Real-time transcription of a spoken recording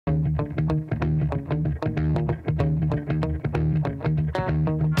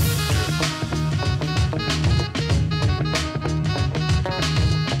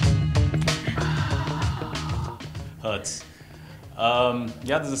Hurts.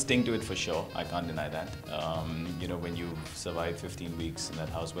 Yeah, there's a sting to it for sure. I can't deny that. You know, when you survive 15 weeks in that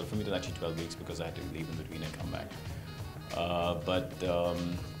house, well, for me it was actually 12 weeks because I had to leave in between and come back.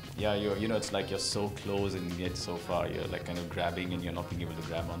 Yeah, you know, it's like you're so close and yet so far. You're like kind of grabbing and you're not being able to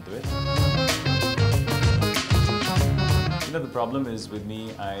grab onto it. You know, the problem is with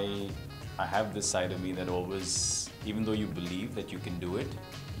me, I have this side of me that always, even though you believe that you can do it,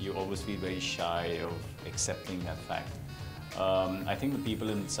 you always feel very shy of accepting that fact. I think the people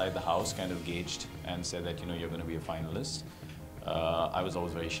inside the house kind of gauged and said that, you know, you're going to be a finalist. I was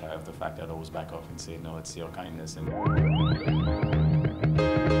always very shy of the fact. I'd always back off and say, no, it's your kindness. And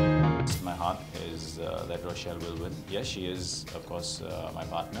my heart is that Rochelle will win. Yes, she is, of course, my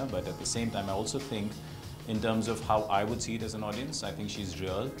partner, but at the same time, I also think in terms of how I would see it as an audience, I think she's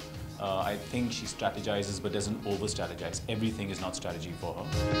real. I think she strategizes but doesn't over-strategize. Everything is not strategy for her.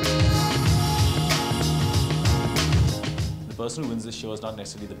 The person who wins this show is not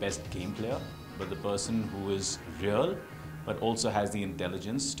necessarily the best game player, but the person who is real but also has the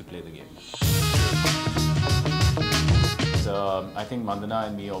intelligence to play the game. So, I think Mandana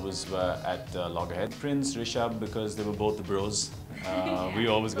and me always were at loggerhead. Prince, Rishabh, because they were both the bros. We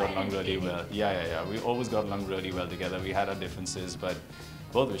always got along really well. Yeah. We always got along really well together. We had our differences, but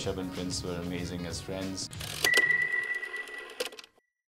both Rishabh and Prince were amazing as friends.